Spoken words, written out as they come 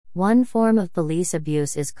One form of police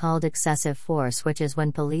abuse is called excessive force, which is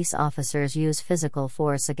when police officers use physical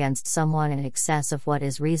force against someone in excess of what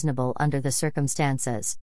is reasonable under the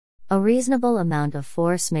circumstances. A reasonable amount of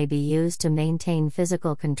force may be used to maintain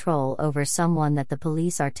physical control over someone that the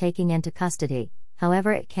police are taking into custody.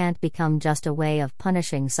 However, it can't become just a way of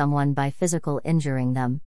punishing someone by physical injuring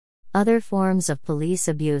them. Other forms of police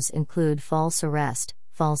abuse include false arrest,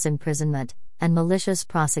 false imprisonment, and malicious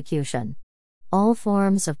prosecution. All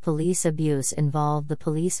forms of police abuse involve the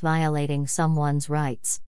police violating someone's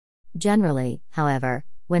rights. Generally, however,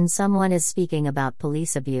 when someone is speaking about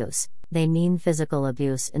police abuse, they mean physical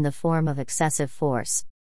abuse in the form of excessive force.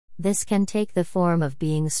 This can take the form of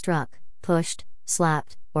being struck, pushed,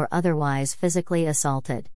 slapped, or otherwise physically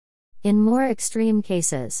assaulted. In more extreme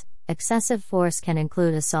cases, excessive force can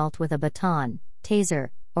include assault with a baton,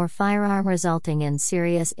 taser, or firearm resulting in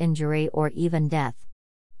serious injury or even death.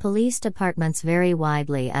 Police departments vary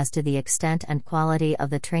widely as to the extent and quality of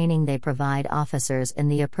the training they provide officers in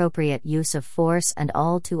the appropriate use of force, and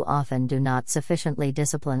all too often do not sufficiently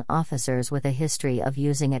discipline officers with a history of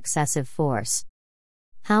using excessive force.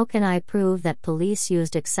 How can I prove that police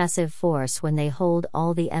used excessive force when they hold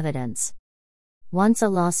all the evidence? Once a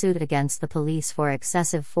lawsuit against the police for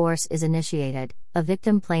excessive force is initiated, a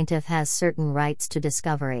victim plaintiff has certain rights to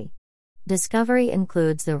discovery. Discovery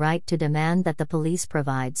includes the right to demand that the police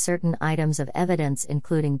provide certain items of evidence,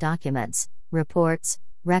 including documents, reports,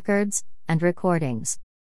 records, and recordings.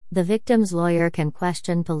 The victim's lawyer can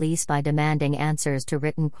question police by demanding answers to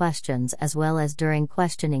written questions, as well as during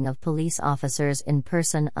questioning of police officers in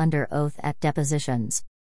person under oath at depositions.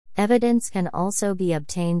 Evidence can also be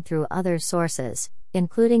obtained through other sources,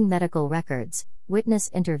 including medical records,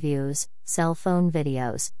 witness interviews, cell phone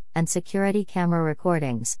videos, and security camera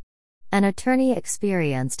recordings. An attorney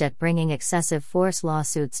experienced at bringing excessive force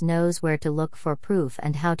lawsuits knows where to look for proof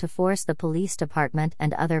and how to force the police department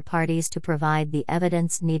and other parties to provide the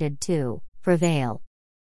evidence needed to prevail.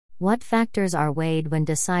 What factors are weighed when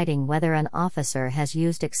deciding whether an officer has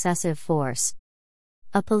used excessive force?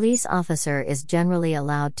 A police officer is generally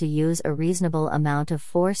allowed to use a reasonable amount of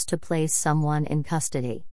force to place someone in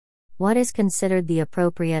custody. What is considered the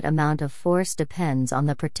appropriate amount of force depends on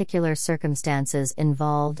the particular circumstances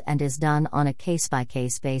involved and is done on a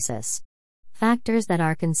case-by-case basis. Factors that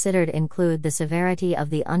are considered include the severity of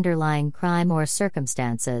the underlying crime or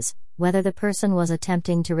circumstances, whether the person was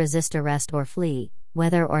attempting to resist arrest or flee,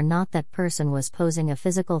 whether or not that person was posing a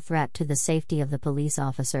physical threat to the safety of the police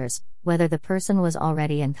officers, whether the person was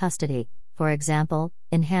already in custody, for example,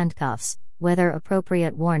 in handcuffs, whether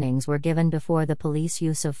appropriate warnings were given before the police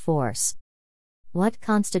use of force. What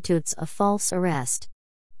constitutes a false arrest?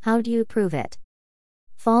 How do you prove it?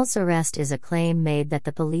 False arrest is a claim made that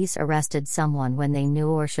the police arrested someone when they knew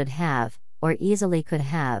or should have, or easily could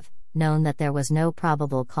have, known that there was no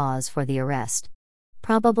probable cause for the arrest.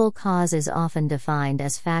 Probable cause is often defined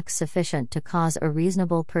as facts sufficient to cause a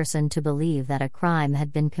reasonable person to believe that a crime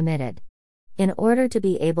had been committed. In order to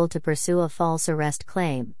be able to pursue a false arrest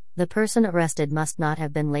claim, the person arrested must not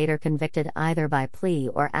have been later convicted either by plea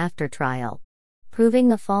or after trial.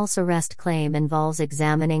 Proving a false arrest claim involves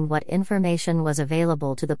examining what information was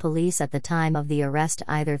available to the police at the time of the arrest,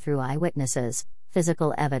 either through eyewitnesses,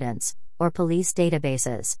 physical evidence, or police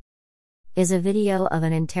databases. Is a video of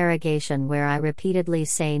an interrogation where I repeatedly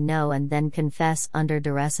say no and then confess under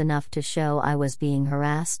duress enough to show I was being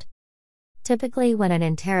harassed? Typically, when an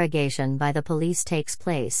interrogation by the police takes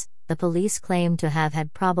place, the police claim to have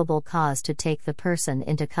had probable cause to take the person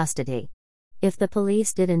into custody. If the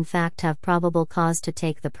police did in fact have probable cause to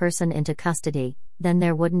take the person into custody, then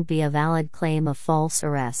there wouldn't be a valid claim of false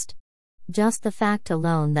arrest. Just the fact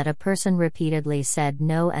alone that a person repeatedly said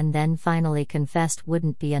no and then finally confessed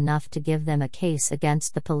wouldn't be enough to give them a case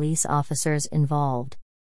against the police officers involved.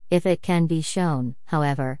 If it can be shown,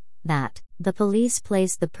 however, that the police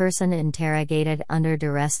placed the person interrogated under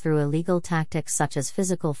duress through illegal tactics such as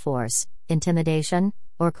physical force, intimidation,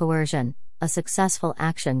 or coercion, a successful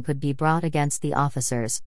action could be brought against the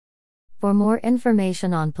officers. For more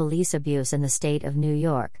information on police abuse in the state of New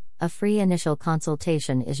York, a free initial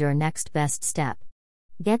consultation is your next best step.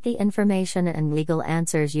 Get the information and legal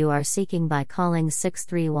answers you are seeking by calling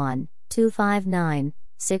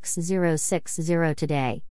 631-259-6060 today.